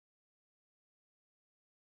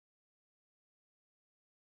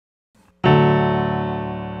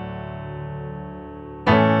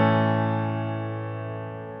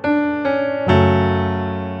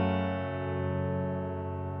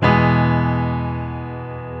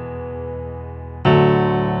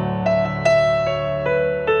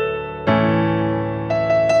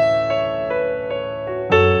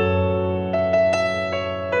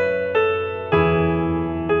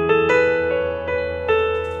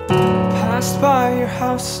passed by your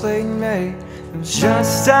house late in May. It was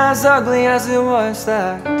just as ugly as it was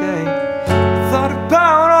that day. Thought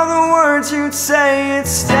about all the words you'd say, it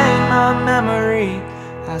stained my memory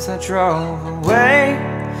as I drove away.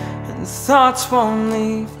 And the thoughts won't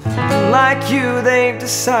leave, but like you, they've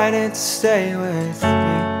decided to stay with me.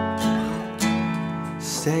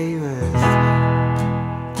 Stay with me.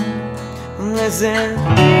 Well, is it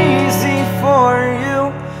easy for you?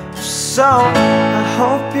 So I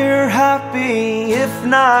hope you're happy. If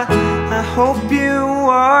not, I hope you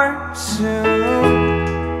are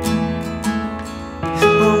soon.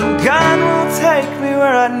 Oh, God will take me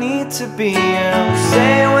where I need to be, and I'll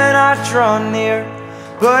stay when I draw near.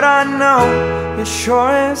 But I know it sure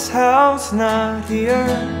as hell's not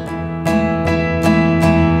here.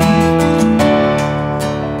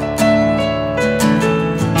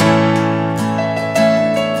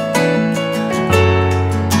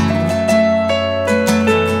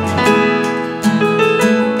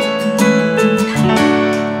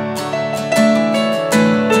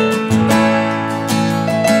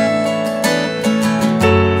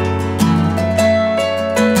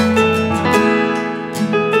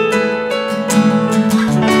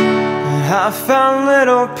 I found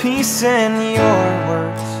little peace in your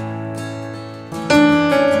words.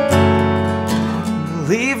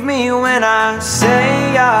 Believe me when I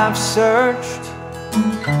say I've searched.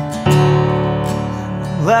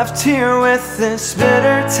 I'm left here with this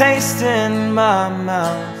bitter taste in my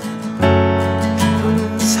mouth, in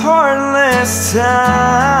this heartless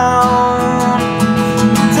town.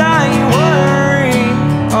 And I worry,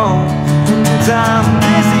 oh, and I'm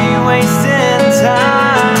busy wasting time.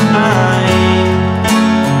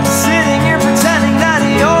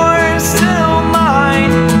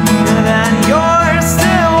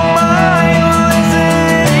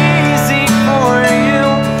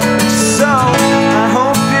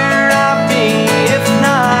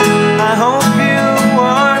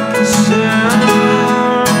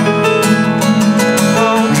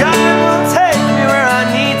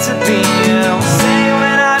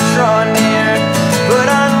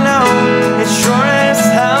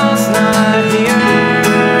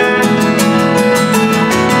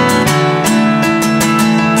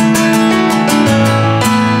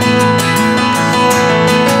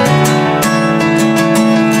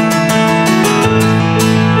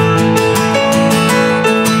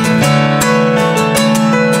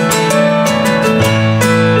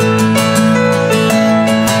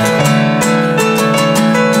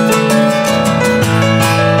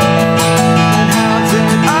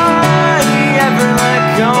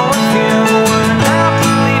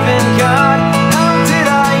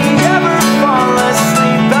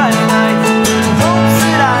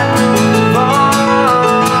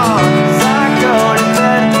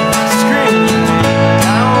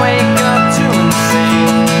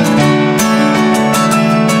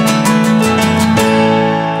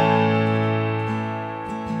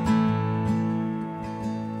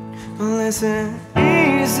 Is it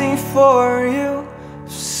easy for you?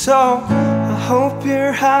 So I hope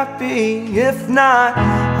you're happy. If not,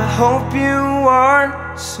 I hope you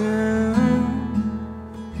are soon.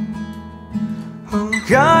 Oh,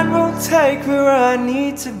 God will take me where I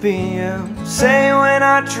need to be. I'll say when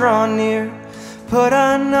I draw near, but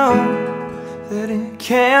I know that it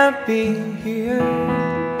can't be here.